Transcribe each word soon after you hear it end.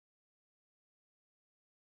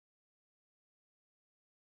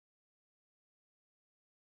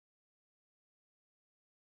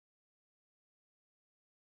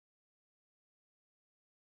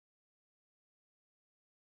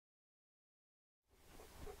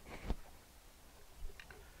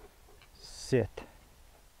Sit.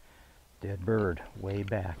 Dead bird. Way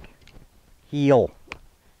back. Heel.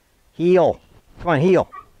 Heel. Come on, heel.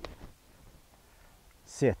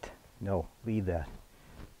 Sit. No, leave that.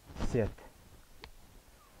 Sit.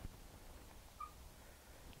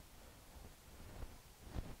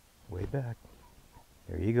 Way back.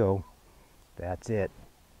 There you go. That's it.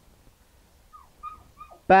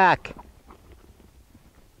 Back.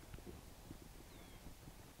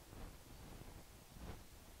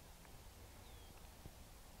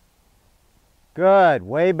 Good.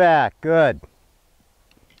 Way back. Good.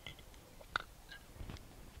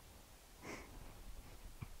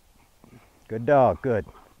 Good dog. Good.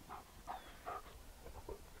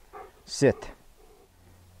 Sit.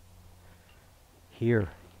 Here.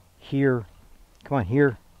 Here. Come on.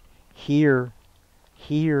 Here. Here.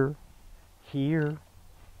 Here. Here.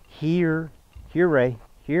 Here. Here, Ray.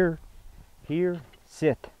 Here. Here.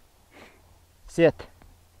 Sit. Sit.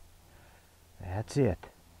 That's it.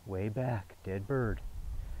 Way back. Dead bird.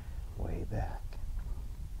 Way back.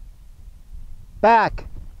 Back.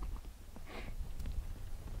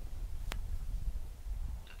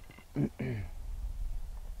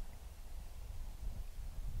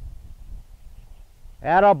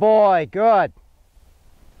 Attaboy. Good.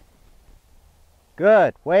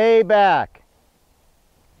 Good. Way back.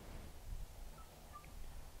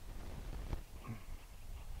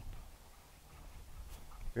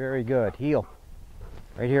 Very good. Heel.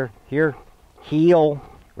 Right here. Here. Heel.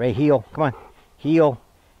 Right, heel. Come on. Heel.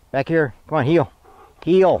 Back here. Come on, heel.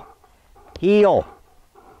 Heel. Heel.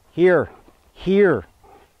 Here. Here.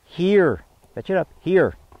 Here. Fetch it up.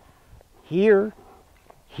 Here. Here.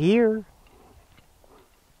 Here.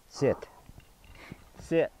 Sit.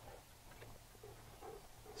 Sit.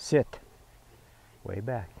 Sit. Way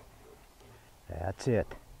back. That's it.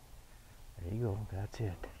 There you go. That's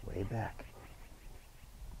it. Way back.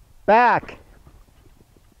 Back.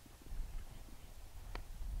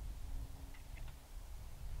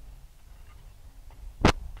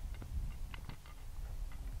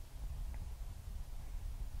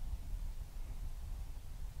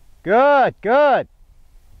 Good, good.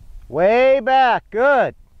 Way back,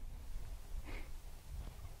 good.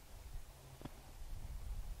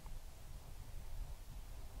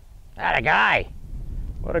 Atta guy.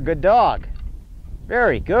 What a good dog.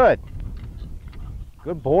 Very good.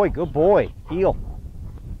 Good boy, good boy. Heel.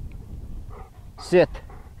 Sit.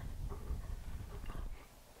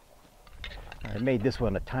 I made this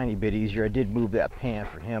one a tiny bit easier. I did move that pan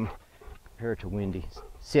for him compared to Windy.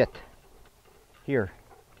 Sit. Here.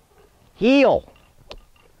 Heel.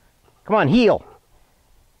 Come on, heel.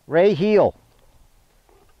 Ray, heel.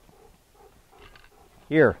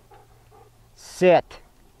 Here. Sit.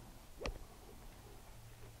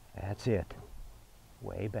 That's it.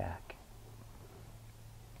 Way back.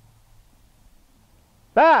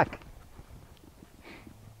 Back.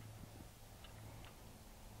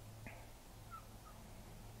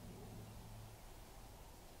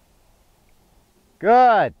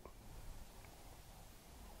 Good.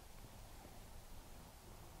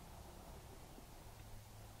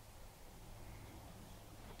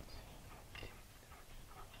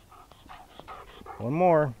 One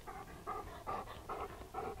more.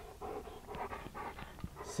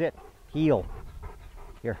 Sit. Heel.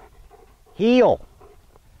 Here. Heel.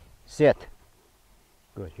 Sit.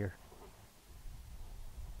 Good. Here.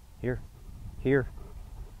 Here. Here.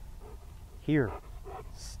 Here.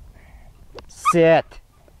 Sit.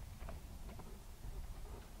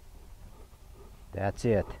 That's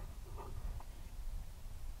it.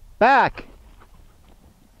 Back.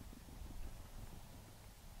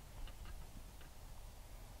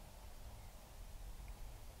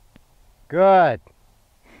 Good.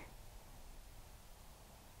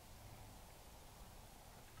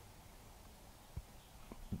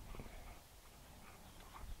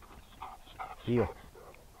 Heel.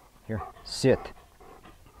 Here. Sit.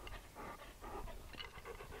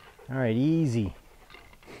 All right, easy.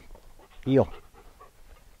 Heel.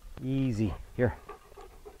 Easy. Here.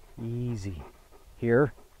 Easy.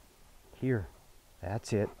 Here. Here.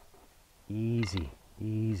 That's it. Easy.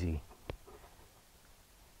 Easy.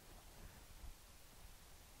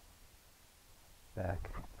 Back.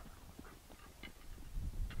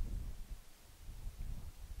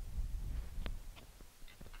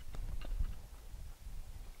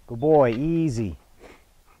 Good boy. Easy.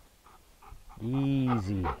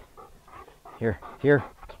 Easy. Here, here,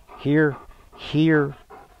 here, here,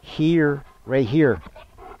 here, right here.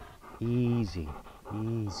 Easy,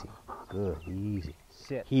 easy, good, easy.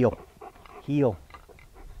 Sit, heel, heel,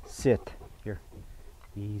 sit. Here,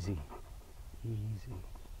 easy, easy.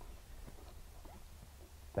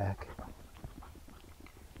 Back.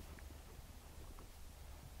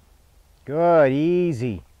 Good,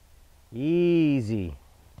 easy. Easy.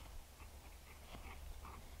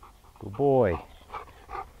 Good boy.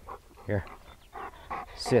 Here.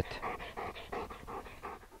 Sit.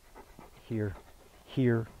 Here.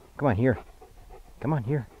 Here. Come on, here. Come on,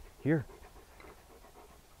 here. Here.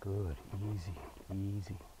 Good. Easy.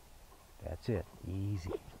 Easy. That's it.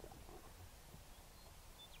 Easy.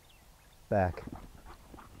 Back.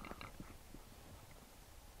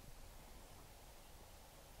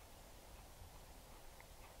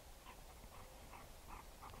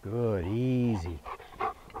 Good. Easy.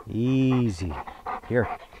 Easy. Here.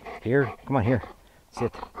 Here. Come on, here.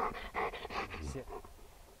 Sit. Sit.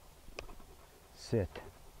 Sit.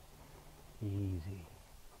 Easy.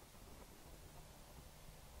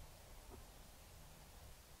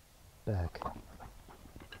 Back.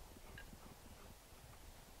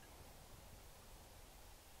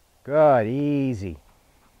 Good. Easy.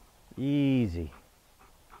 Easy.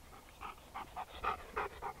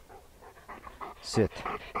 Sit.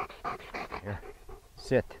 Here.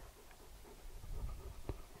 Sit.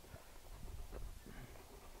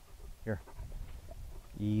 Here.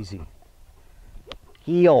 Easy.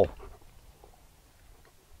 Heel.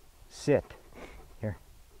 Sit. Here.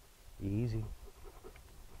 Easy.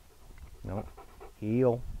 No.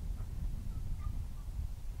 Heel.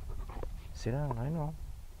 Sit down. I know.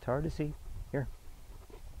 It's hard to see. Here.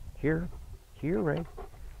 Here. Here, Ray.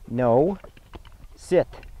 No. Sit.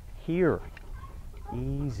 Here.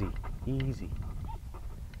 Easy. Easy.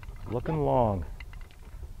 Looking long.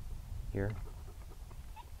 Here.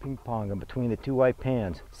 Ping pong between the two white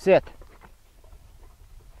pans. Sit.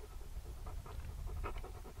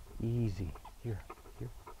 Easy. Here. Here.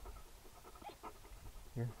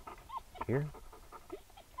 Here. Here.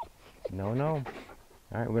 No, no.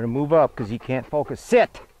 All right, we're going to move up because you can't focus.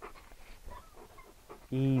 Sit.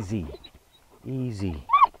 Easy. Easy.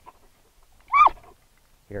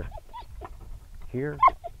 Here. Here.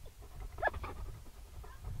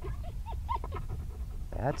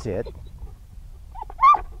 That's it.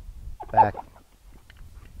 Back.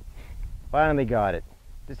 Finally got it.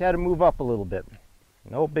 Just had to move up a little bit.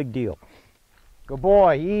 No big deal. Good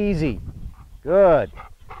boy. Easy. Good.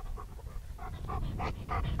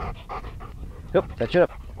 Oop, touch it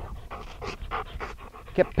up.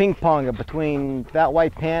 Kept ping-ponging between that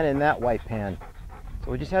white pan and that white pan.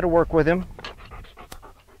 So we just had to work with him.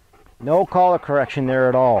 No collar correction there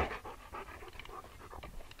at all.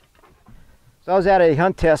 So I was at a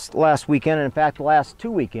hunt test last weekend, and in fact the last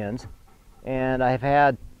 2 weekends, and I've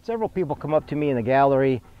had several people come up to me in the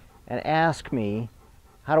gallery and ask me,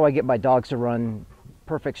 how do I get my dogs to run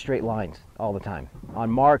perfect straight lines all the time, on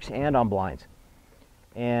marks and on blinds?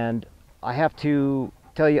 And I have to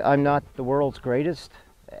tell you, I'm not the world's greatest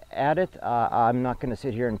at it. I'm not going to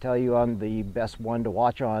sit here and tell you I'm the best one to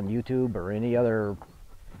watch on YouTube or any other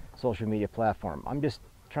social media platform. I'm just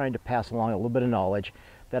trying to pass along a little bit of knowledge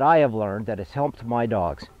that I have learned that has helped my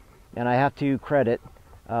dogs. And I have to credit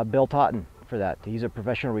Bill Totten for that. He's a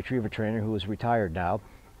professional retriever trainer who is retired now.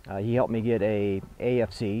 He helped me get a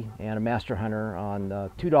AFC and a master hunter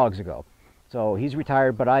on 2 dogs ago. So he's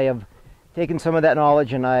retired, but I have taken some of that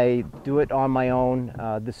knowledge and I do it on my own.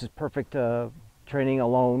 This is perfect training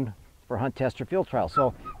alone for hunt test or field trial.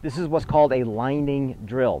 So this is what's called a lining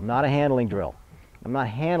drill, not a handling drill. I'm not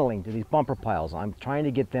handling to these bumper piles. I'm trying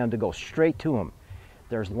to get them to go straight to them.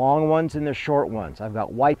 There's long ones and there's short ones. I've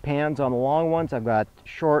got white pans on the long ones. I've got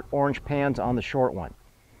short orange pans on the short one.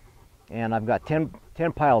 And I've got 10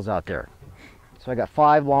 piles out there. So I got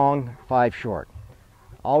 5 long, 5 short.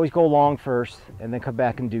 Always go long first and then come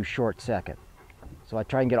back and do short second. So I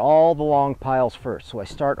try and get all the long piles first. So I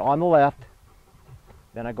start on the left,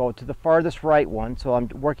 then I go to the farthest right one. So I'm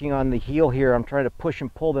working on the heel here. I'm trying to push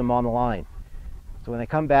and pull them on the line. So when they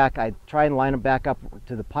come back, I try and line them back up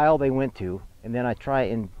to the pile they went to, and then I try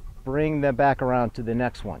and bring them back around to the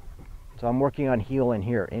next one. So I'm working on heel in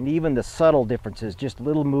here, and even the subtle differences, just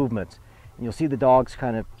little movements. And you'll see the dogs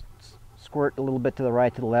kind of squirt a little bit to the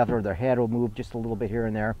right, to the left, or their head will move just a little bit here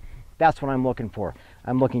and there. That's what I'm looking for.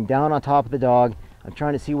 I'm looking down on top of the dog. I'm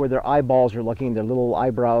trying to see where their eyeballs are looking, their little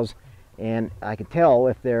eyebrows, and I can tell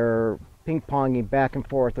if they're ping-ponging back and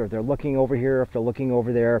forth, or if they're looking over here, if they're looking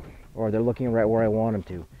over there, or they're looking right where I want them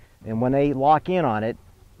to. And when they lock in on it,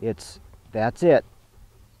 that's it.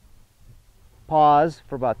 Pause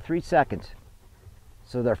for about 3 seconds.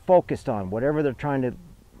 So they're focused on whatever they're trying to,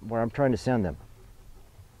 where I'm trying to send them.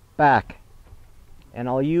 Back. And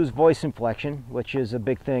I'll use voice inflection, which is a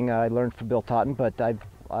big thing I learned from Bill Totten, but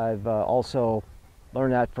I've also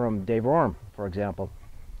learned that from Dave Rorm, for example.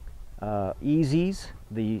 Easies,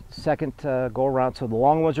 the second go around, so the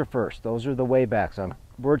long ones are first. Those are the way backs. I'm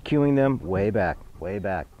word cueing them way back,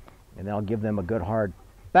 and then I'll give them a good hard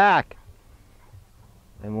back.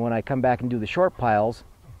 And when I come back and do the short piles,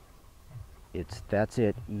 that's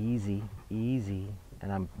it, easy, easy.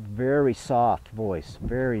 And I'm very soft voice,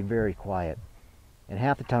 very, very quiet. And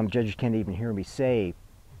half the time judges can't even hear me say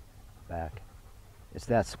back. It's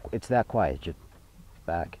that quiet, just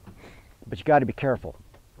back. But you got to be careful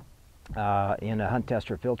in a hunt test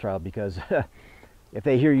or field trial, because if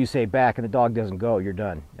they hear you say back and the dog doesn't go, you're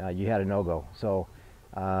done. You had a no-go. So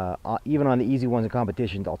even on the easy ones in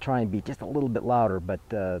competitions, I'll try and be just a little bit louder, but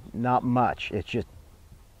not much. It's just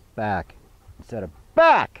back instead of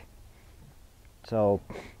back. So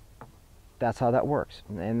that's how that works,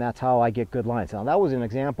 and that's how I get good lines. Now that was an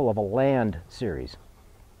example of a land series.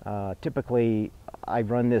 Typically I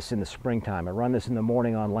run this in the springtime. I run this in the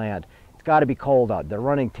morning on land. It's got to be cold out. They're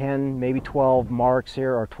running 10, maybe 12 marks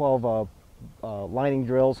here, or 12 lining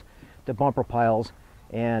drills to bumper piles,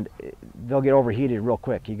 and they'll get overheated real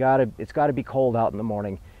quick. It's got to be cold out in the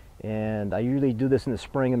morning, and I usually do this in the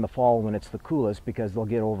spring and the fall when it's the coolest, because they'll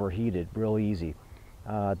get overheated real easy.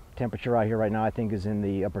 Temperature out here right now I think is in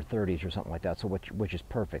the upper 30s or something like that, so which is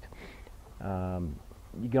perfect.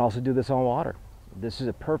 You can also do this on water. This is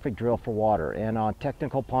a perfect drill for water, and on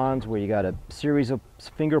technical ponds where you got a series of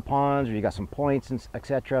finger ponds or you got some points and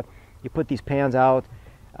etc. You put these pans out.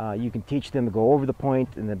 You can teach them to go over the point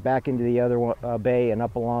and then back into the other bay and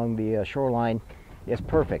up along the shoreline. It's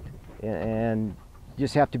perfect, and you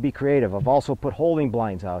just have to be creative. I've also put holding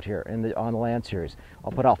blinds out here on the land series.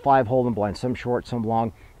 I'll put out 5 holding blinds, some short, some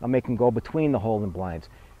long. I'll make them go between the holding blinds.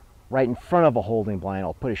 Right in front of a holding blind,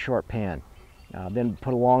 I'll put a short pan. Then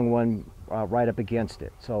put a long one right up against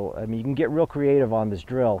it. So I mean, you can get real creative on this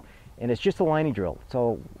drill, and it's just a lining drill.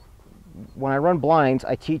 So when I run blinds,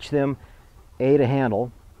 I teach them to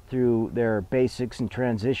handle through their basics and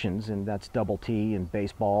transitions, and that's double T and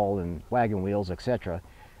baseball and wagon wheels, etc.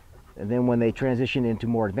 And then when they transition into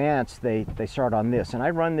more advanced, they start on this. And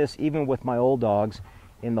I run this even with my old dogs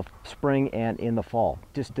in the spring and in the fall,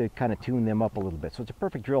 just to kind of tune them up a little bit. So it's a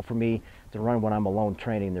perfect drill for me to run when I'm alone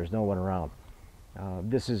training, there's no one around.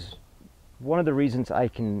 This is one of the reasons I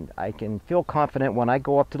can feel confident when I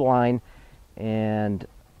go up to the line and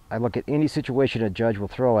I look at any situation a judge will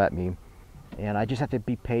throw at me, and I just have to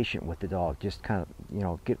be patient with the dog. Just kind of, you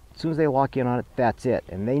know, as soon as they lock in on it, that's it.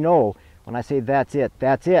 And they know when I say that's it,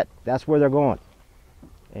 that's it. That's where they're going.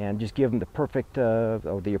 And just give them the perfect,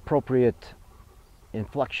 or the appropriate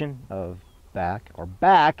inflection of back or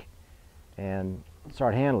back, and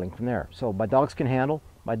start handling from there. So my dogs can handle,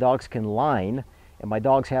 my dogs can line, and my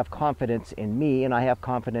dogs have confidence in me, and I have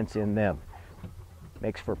confidence in them.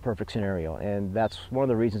 Makes for a perfect scenario, and that's one of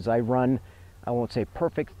the reasons I run, I won't say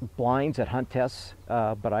perfect blinds at hunt tests,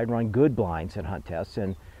 but I run good blinds at hunt tests,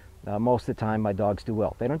 and most of the time my dogs do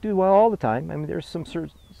well. They don't do well all the time. I mean, there's some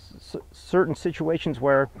certain situations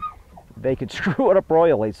where they could screw it up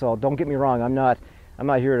royally, so don't get me wrong, I'm not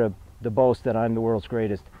here to boast that I'm the world's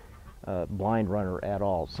greatest blind runner at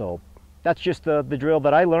all. So that's just the drill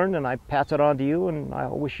that I learned, and I pass it on to you, and I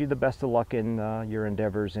wish you the best of luck in your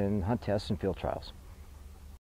endeavors in hunt tests and field trials.